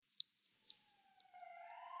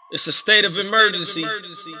It's a state of emergency.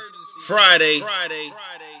 Friday,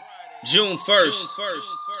 June 1st,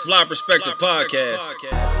 Fly Perspective Podcast.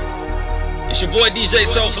 It's your boy DJ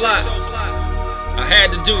SoFly. I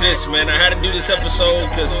had to do this, man. I had to do this episode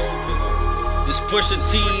because this Pusha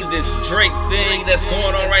T, this Drake thing that's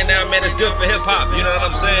going on right now, man, it's good for hip-hop. You know what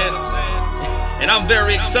I'm saying? And I'm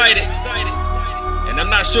very excited. And I'm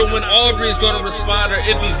not sure when Aubrey is going to respond or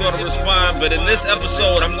if he's going to respond, but in this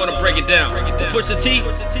episode, I'm going to break it down. Pusha T,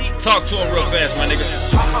 talk to him real fast, my nigga.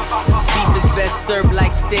 Beef is best served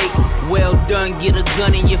like steak. Well done, get a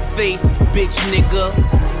gun in your face, bitch nigga.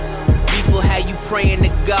 Beef will have you praying to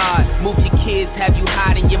God. Move your kids, have you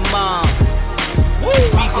hiding your mom.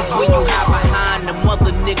 Beef is when you hide behind the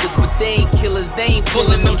mother niggas, but they ain't killers, they ain't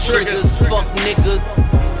pulling no triggers. Fuck niggas.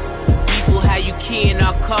 How you key in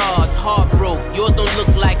our cars, heart broke, yours don't look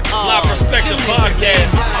like ours. Fly Perspective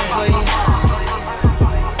Podcast.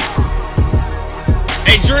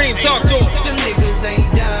 Hey Dream, talk to him. Them niggas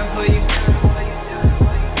ain't dying for you.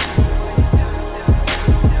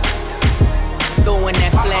 Throwing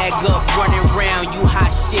that flag up, running round, you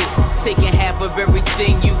hot shit. Taking half of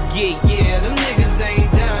everything you get. Yeah, them niggas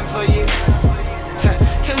ain't dying for you.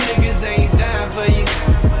 Them niggas ain't dying for you.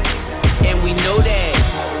 And we know that.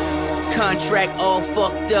 Contract all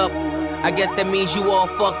fucked up. I guess that means you all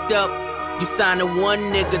fucked up. You signed to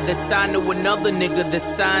one nigga, that signed to another nigga, that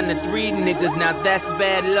signed to three niggas. Now that's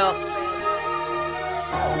bad luck.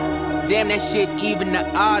 Damn, that shit even the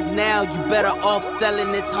odds now. You better off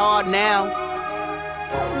selling this hard now.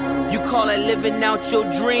 You call it living out your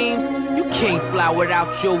dreams? You can't fly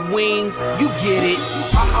without your wings. You get it.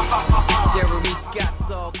 Jeremy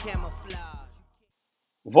Scott's all camouflage.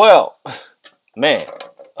 Well, man.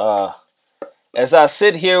 As I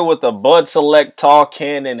sit here with a Bud Select tall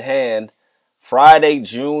can in hand, Friday,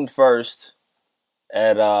 June 1st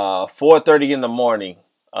at 4:30 in the morning.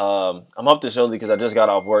 I'm up this early because I just got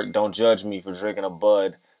off work. Don't judge me for drinking a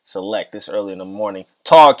Bud Select this early in the morning.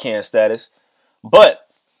 Tall can status. But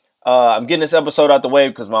I'm getting this episode out the way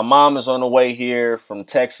because my mom is on the way here from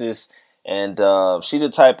Texas. And she's the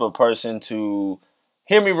type of person to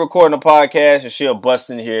hear me recording a podcast and she'll bust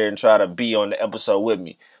in here and try to be on the episode with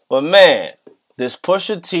me. But man, this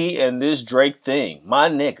Pusha T and this Drake thing, my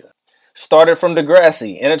nigga, started from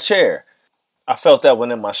Degrassi in a chair. I felt that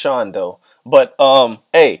one in my shondo. But,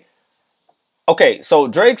 hey, okay, so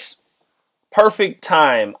Drake's perfect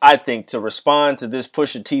time, I think, to respond to this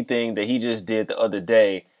Pusha T thing that he just did the other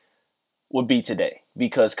day would be today.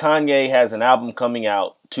 Because Kanye has an album coming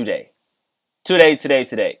out today. Today.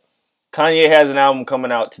 Kanye has an album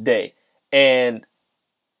coming out today. And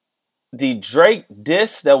the Drake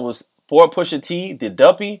diss that was for Pusha T, the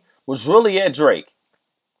Duppy, was really at Drake.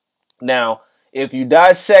 Now, if you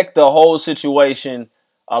dissect the whole situation,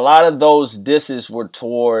 a lot of those disses were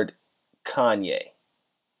toward Kanye.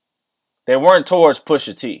 They weren't towards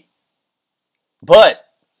Pusha T. But,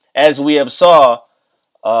 as we have saw,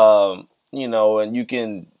 and you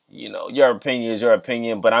can, your opinion is your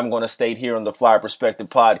opinion, but I'm going to state here on the Fly Perspective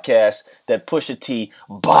Podcast that Pusha T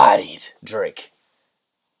bodied Drake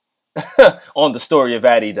on the story of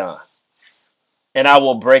Addidon. And I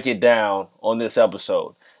will break it down on this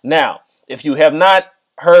episode. Now, if you have not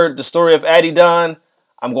heard the story of Addidon,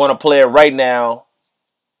 I'm going to play it right now,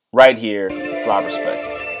 right here, Fly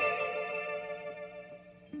Perspective.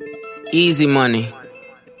 Easy money.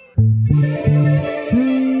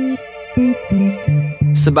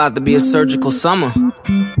 It's about to be a surgical summer.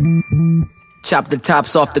 Chop the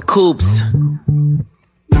tops off the coupes.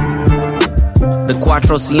 The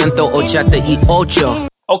 488.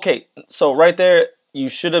 Okay, so right there, you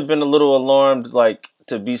should have been a little alarmed, like,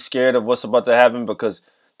 to be scared of what's about to happen, because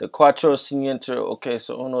the 400, okay,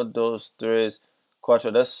 so 1, 2, 3, 4,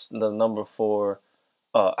 that's the number 4.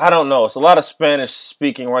 I don't know, it's a lot of Spanish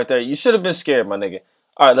speaking right there. You should have been scared, my nigga.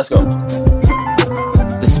 All right, let's go.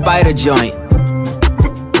 The spider joint.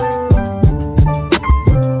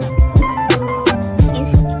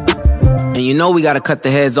 And you know we gotta cut the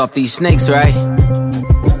heads off these snakes, right?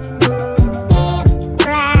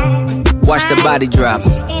 Watch the body drop.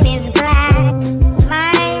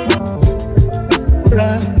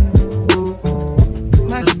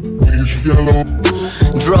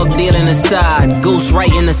 Drug dealing aside, ghost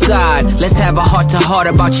writing aside. Let's have a heart-to-heart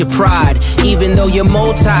about your pride. Even though you're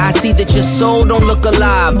multi, I see that your soul don't look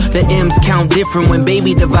alive. The M's count different when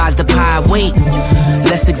baby divides the pie. Wait,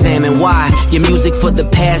 let's examine why your music for the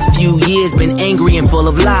past few years been angry and full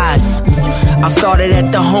of lies. I started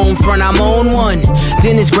at the home front, I'm on one.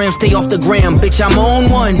 Then it's gram, stay off the gram, bitch, I'm on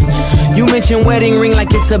one. You mentioned wedding ring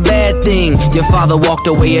like it's a bad thing. Your father walked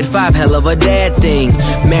away at 5, hell of a dad thing.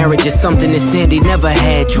 Marriage is something that Sandy never had.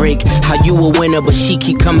 mad, Drake. How you a winner, but she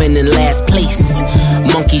keep coming in last place.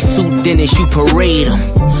 Monkey suit Dennis, you parade him.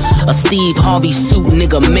 A Steve Harvey suit,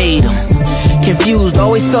 nigga made him. Confused,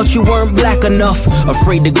 always felt you weren't black enough.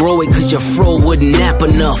 Afraid to grow it cause your fro wouldn't nap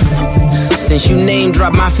enough. Since you name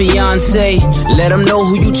dropped my fiance, let them know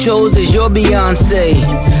who you chose as your Beyonce.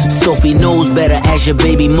 Sophie knows better as your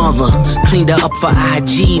baby mother. Cleaned her up for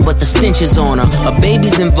IG, but the stench is on her. A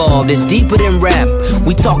baby's involved, it's deeper than rap.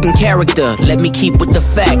 We talking character, let me keep with the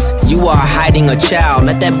facts. You are hiding a child,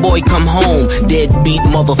 let that boy come home. Deadbeat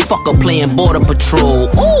motherfucker playing border patrol.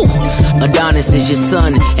 Ooh, Adonis is your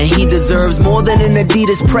son, and he deserves more than an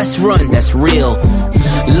Adidas press run. That's real.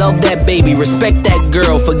 Love that baby, respect that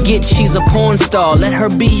girl. Forget she's a porn star, let her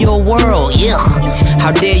be your world. Yeah.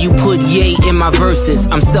 How dare you put yay in my verses?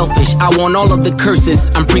 I'm selfish, I want all of the curses.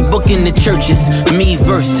 I'm pre-booking the churches, me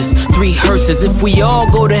versus 3 hearses. If we all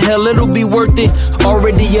go to hell, it'll be worth it.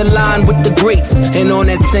 Already aligned with the greats. And on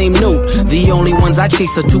that same note, the only ones I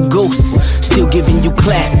chase are 2 ghosts. Still giving you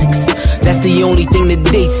classics. That's the only thing that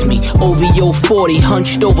dates me. OVO 40,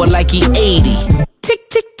 hunched over like he 80. Tick,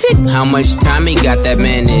 tick, tick. How much time he got? That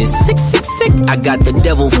man is 666. I got the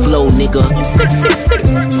devil flow, nigga.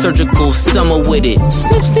 666. Surgical summer with it.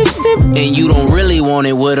 Snip, snip, snip. And you don't really want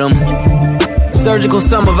it with him. Surgical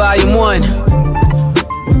Summer Volume 1.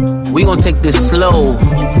 We gonna take this slow.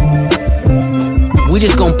 We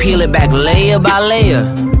just gonna peel it back layer by layer.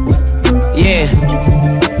 Yeah.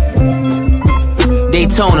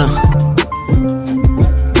 Daytona.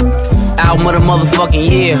 Album of the motherfucking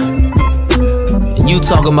year. You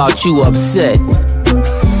talking about you upset.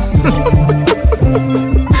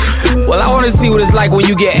 Well, I want to see what it's like when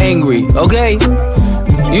you get angry, okay?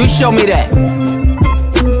 You show me that.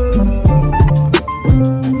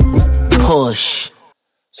 Push.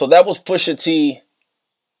 So that was Pusha T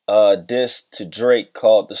diss to Drake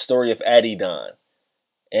called The Story of Addidon.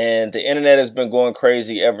 And the internet has been going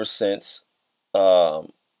crazy ever since. But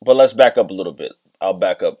let's back up a little bit. I'll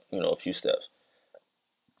back up, a few steps.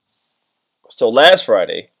 So last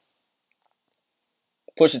Friday,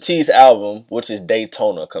 Pusha T's album, which is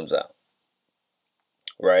Daytona, comes out.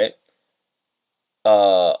 Right?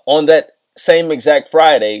 On that same exact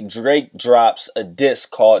Friday, Drake drops a diss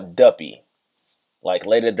called Duppy. Like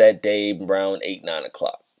later that day, around 8, 9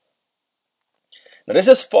 o'clock. Now this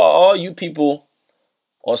is for all you people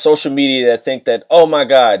on social media that think that, oh my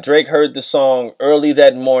God, Drake heard the song early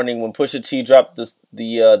that morning when Pusha T dropped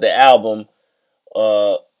the album,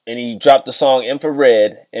 and he dropped the song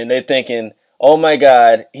Infrared, and they're thinking, oh my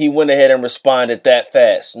God, he went ahead and responded that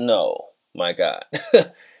fast. No, my God.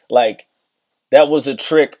 Like, that was a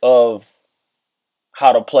trick of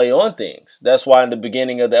how to play on things. That's why in the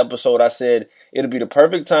beginning of the episode I said it'll be the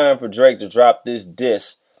perfect time for Drake to drop this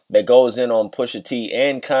diss that goes in on Pusha T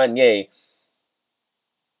and Kanye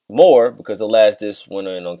more, because the last diss went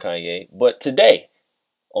in on Kanye, but today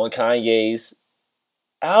on Kanye's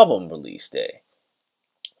album release day.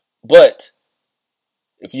 But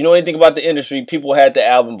if you know anything about the industry, people had the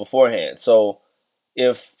album beforehand. So I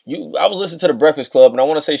was listening to The Breakfast Club, and I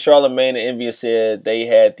want to say Charlamagne and Envious said they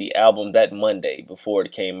had the album that Monday before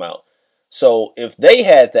it came out. So if they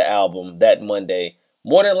had the album that Monday,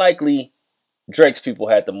 more than likely Drake's people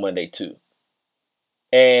had the Monday too.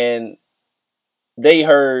 And they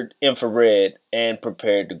heard Infrared and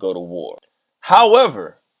prepared to go to war.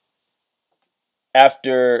 However,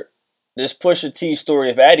 after this Pusha T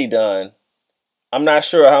story of Addidon, I'm not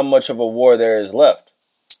sure how much of a war there is left.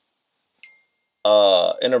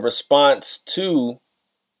 In a response to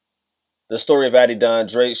the story of Addidon,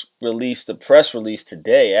 Drake released a press release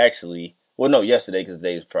today, actually. Well, no, yesterday, because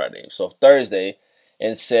today is Friday. So Thursday,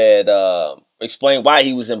 and said, explained why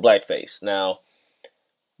he was in blackface. Now,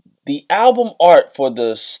 the album art for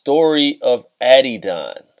the story of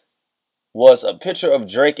Addidon was a picture of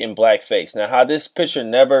Drake in blackface. Now, how this picture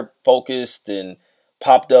never focused and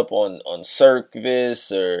popped up on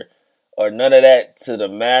Service or none of that to the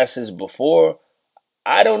masses before,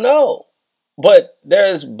 I don't know. But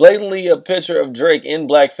there's blatantly a picture of Drake in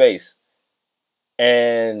blackface.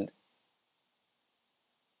 And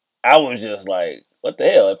I was just like, what the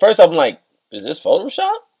hell? At first I'm like, is this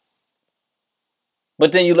Photoshop?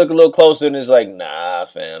 But then you look a little closer and it's like, nah,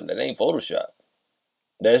 fam, that ain't Photoshop.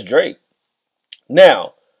 That's Drake.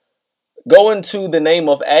 Now, going to the name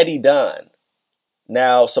of Addidon.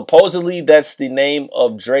 Now, supposedly that's the name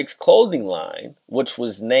of Drake's clothing line, which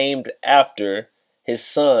was named after his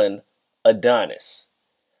son, Adonis.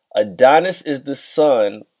 Adonis is the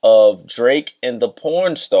son of Drake and the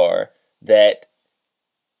porn star that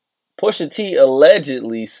Pusha T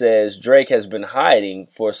allegedly says Drake has been hiding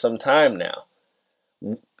for some time now.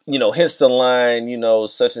 hits the line,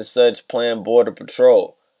 such and such playing Border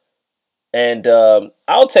Patrol. And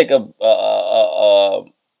I'll take a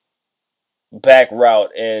back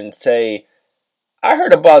route and say, I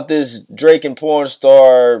heard about this Drake and porn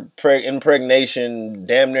star impregnation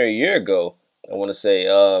damn near a year ago. I want to say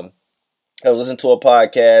I was listening to a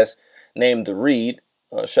podcast named The Read.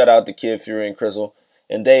 Shout out to Kid Fury and Crizzle.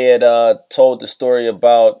 And they had told the story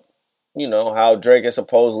about, how Drake had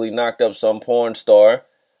supposedly knocked up some porn star,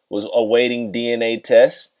 was awaiting DNA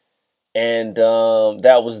tests, and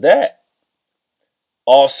that was that.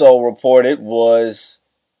 Also reported was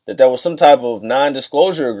that there was some type of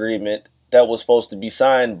non-disclosure agreement that was supposed to be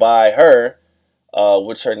signed by her,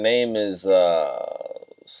 which her name is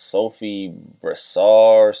Sophie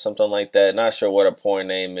Brassard or something like that. Not sure what her porn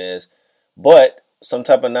name is, but some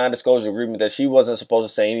type of non-disclosure agreement that she wasn't supposed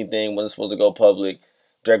to say anything, wasn't supposed to go public.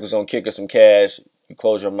 Drake was going to kick her some cash. You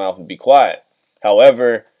close your mouth and be quiet.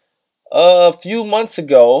 However, a few months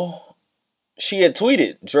ago, she had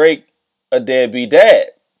tweeted, Drake, a deadbeat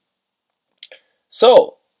dad.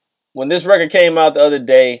 So, when this record came out the other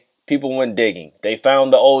day, people went digging. They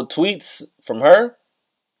found the old tweets from her,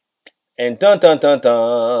 and dun dun dun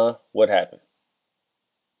dun, what happened?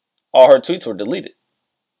 All her tweets were deleted.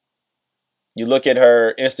 You look at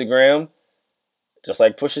her Instagram, just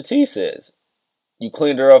like Pusha T says, you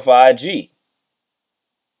cleaned her up for IG.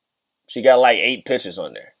 She got like 8 pictures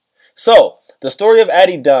on there. So, the story of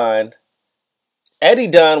Addidon.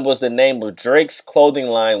 Addidon was the name of Drake's clothing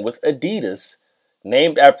line with Adidas,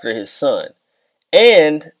 named after his son.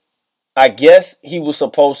 And I guess he was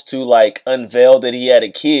supposed to unveil that he had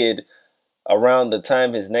a kid around the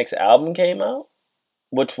time his next album came out,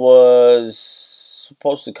 which was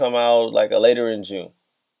supposed to come out later in June.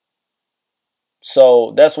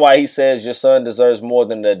 So that's why he says your son deserves more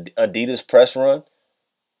than the Adidas press run.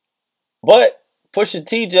 But Pusha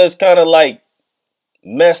T just kind of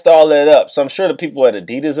messed all that up. So I'm sure the people at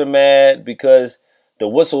Adidas are mad because the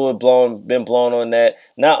whistle had been blown on that.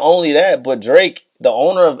 Not only that, but Drake, the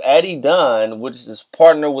owner of Addidon, which is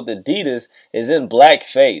partnered with Adidas, is in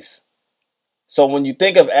blackface. So when you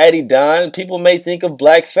think of Addidon, people may think of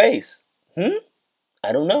blackface.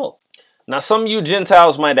 I don't know. Now some of you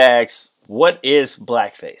Gentiles might ask, what is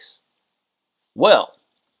blackface? Well,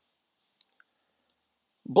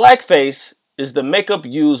 blackface is the makeup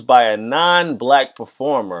used by a non-black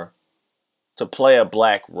performer to play a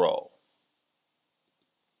black role.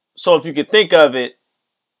 So if you could think of it,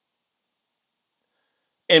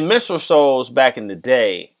 in minstrel shows back in the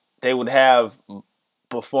day, they would have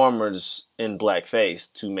performers in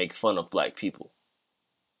blackface to make fun of black people.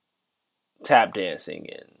 Tap dancing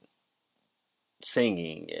and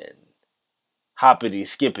singing and hoppity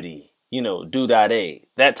skippity, doo-da-day,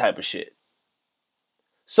 that type of shit.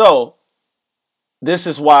 So, this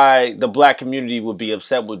is why the black community would be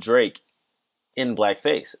upset with Drake in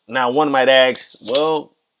blackface. Now, one might ask,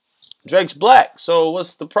 well, Drake's black, so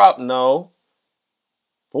what's the problem? No.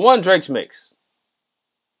 For one, Drake's mixed.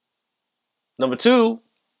 Number 2,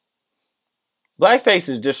 blackface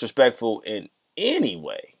is disrespectful in any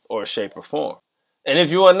way or shape or form. And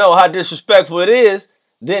if you want to know how disrespectful it is,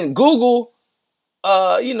 then Google,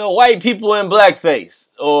 white people in blackface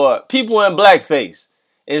or people in blackface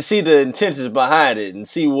and see the intentions behind it and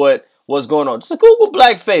see what's going on. Just Google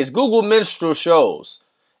blackface, Google minstrel shows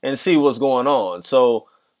and see what's going on. So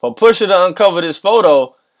for Pusha to uncover this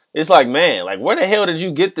photo, it's man, where the hell did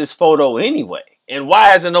you get this photo anyway? And why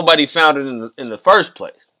hasn't nobody found it in the first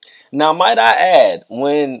place? Now, might I add,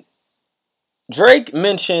 when Drake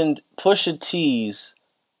mentioned Pusha T's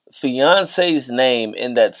fiance's name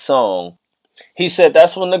in that song, he said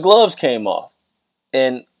that's when the gloves came off.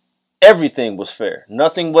 And everything was fair.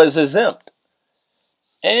 Nothing was exempt.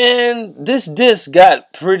 And this diss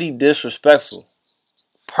got pretty disrespectful.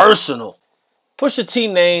 Personal. Pusha T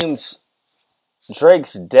names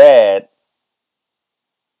Drake's dad,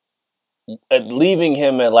 leaving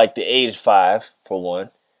him at the age 5, for one.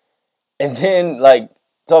 And then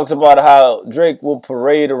talks about how Drake will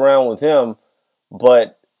parade around with him,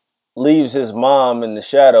 but leaves his mom in the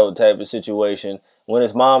shadow type of situation when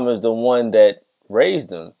his mom is the one that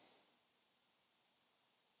raised him.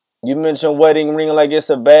 You mentioned wedding ring like it's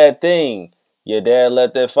a bad thing. Your dad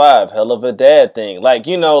left at 5. Hell of a dad thing.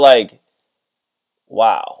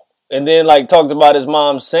 Wow. And then talked about his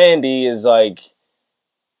mom Sandy is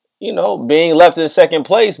being left in second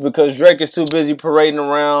place because Drake is too busy parading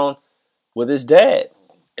around with his dad.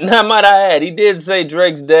 Now, might I add, he did say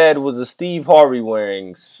Drake's dad was a Steve Harvey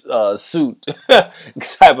wearing suit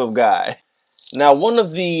type of guy. Now, one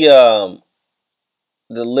of the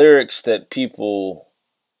lyrics that people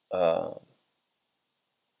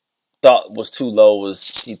thought was too low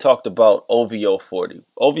was he talked about OVO 40.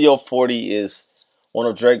 OVO 40 is one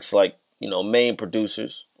of Drake's main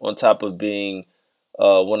producers, on top of being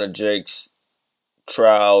one of Drake's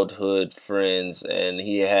childhood friends, and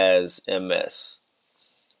he has MS,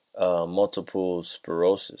 multiple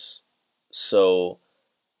sclerosis. So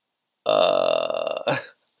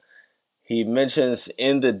he mentions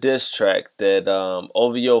in the diss track that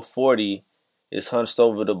OVO 40 is hunched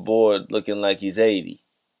over the board looking like he's 80.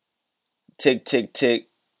 Tick, tick, tick.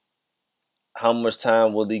 How much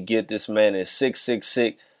time will he get? This man is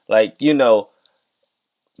 666.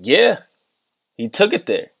 Yeah, he took it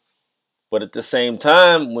there. But at the same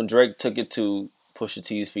time, when Drake took it to Pusha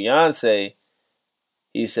T's fiance,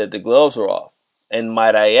 he said the gloves were off. And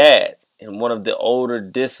might I add, in one of the older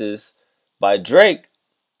disses by Drake,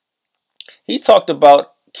 he talked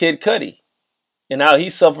about Kid Cudi and how he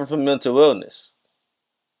suffered from mental illness.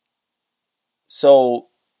 So,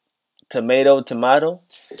 tomato, tomato.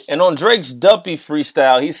 And on Drake's Duppy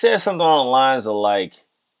freestyle, he said something along the lines of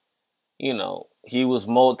he was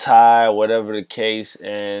multi, whatever the case,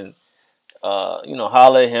 and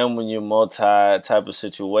holler at him when you're multi type of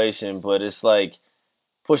situation. But it's like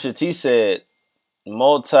Pusha T said,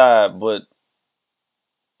 multi, but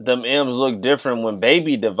them M's look different when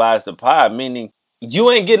Baby divides the pie, meaning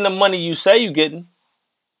you ain't getting the money you say you getting.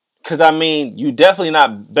 Because, you definitely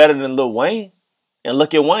not better than Lil Wayne. And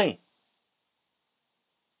look at Wayne.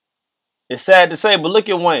 It's sad to say, but look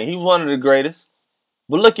at Wayne. He was one of the greatest.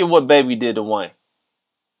 But look at what Baby did to Wayne.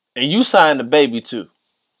 And you signed the Baby too.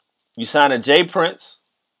 You signed a J Prince.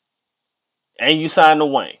 And you signed a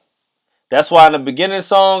Wayne. That's why in the beginning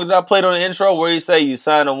song that I played on the intro where he say you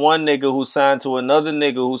signed to one nigga who signed to another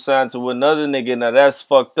nigga who signed to another nigga. Now that's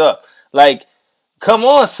fucked up. Come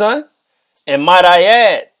on, son. And might I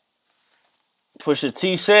add, Pusha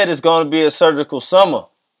T said it's going to be a surgical summer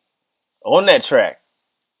on that track.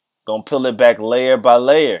 Gonna peel it back layer by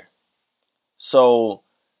layer. So,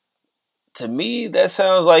 to me, that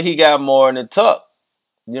sounds like he got more in the tuck.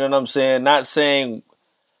 You know what I'm saying? Not saying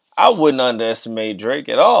I wouldn't underestimate Drake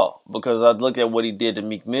at all because I looked at what he did to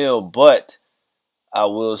Meek Mill, but I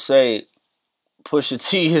will say Pusha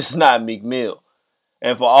T is not Meek Mill.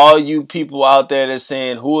 And for all you people out there that's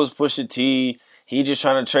saying, who is Pusha T? He just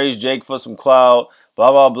trying to trace Jake for some clout,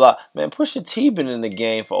 blah, blah, blah. Man, Pusha T been in the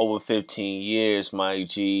game for over 15 years, my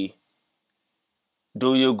G.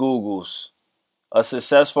 Do your Googles. A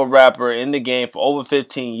successful rapper in the game for over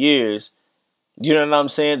 15 years, you know what I'm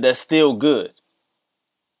saying? That's still good.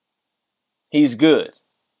 He's good.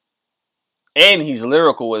 And he's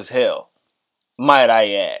lyrical as hell, might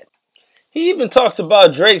I add. He even talks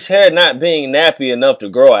about Drake's hair not being nappy enough to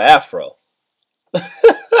grow an afro.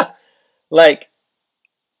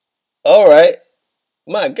 All right.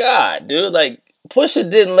 My God, dude. Pusha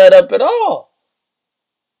didn't let up at all.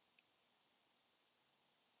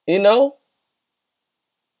 You know?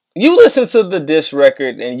 You listen to the diss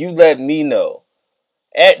record and you let me know.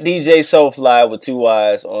 At DJ Soulfly with 2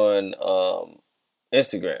 Y's on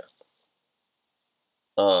Instagram.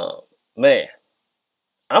 Man.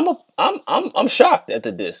 I'm shocked at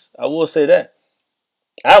the diss. I will say that.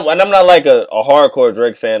 And I'm not like a hardcore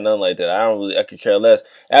Drake fan, nothing like that. I could care less.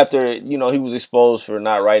 After, he was exposed for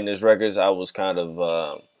not writing his records, I was kind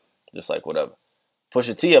of just like whatever.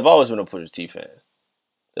 Pusha T, I've always been a Pusha T fan.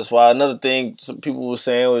 That's why another thing some people were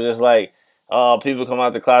saying was just people come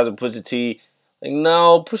out the closet, Pusha T.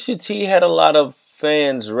 No, Pusha T had a lot of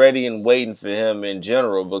fans ready and waiting for him in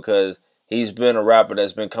general because he's been a rapper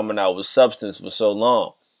that's been coming out with substance for so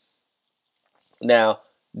long. Now,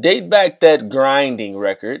 date back that Grinding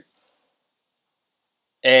record,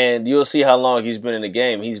 and you'll see how long he's been in the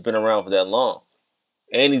game. He's been around for that long.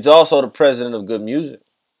 And he's also the president of good music,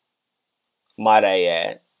 might I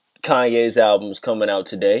add. Kanye's album is coming out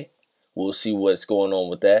today. We'll see what's going on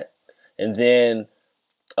with that. And then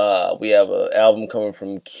we have an album coming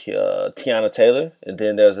from Tiana Taylor. And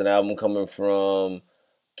then there's an album coming from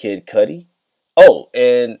Kid Cudi. Oh,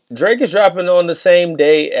 and Drake is dropping on the same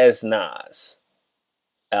day as Nas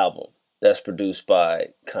album that's produced by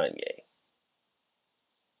Kanye.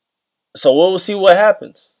 So we'll see what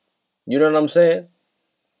happens. You know what I'm saying?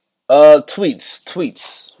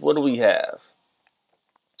 Tweets. What do we have?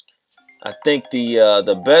 I think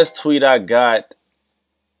the best tweet I got.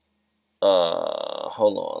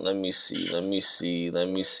 Hold on. Let me see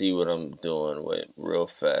what I'm doing with real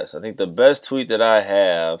fast. I think the best tweet that I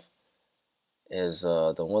have is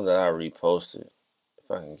the one that I reposted.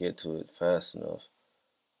 If I can get to it fast enough.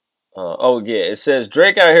 It says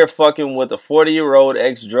Drake out here fucking with a 40-year-old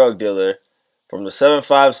ex-drug dealer from the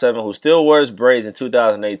 757 who still wears braids in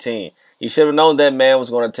 2018. He should have known that man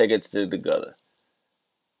was going to take it to the gutter.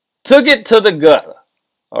 Took it to the gutter.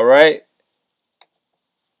 All right?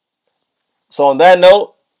 So on that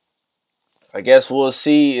note, I guess we'll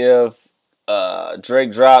see if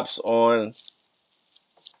Drake drops on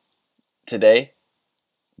today,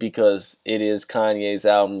 because it is Kanye's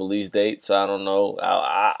album release date. So I don't know.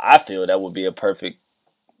 I feel that would be a perfect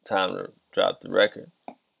time to drop the record.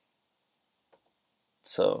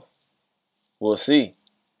 So we'll see.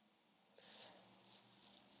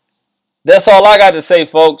 That's all I got to say,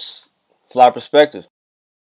 folks. Fly Perspective.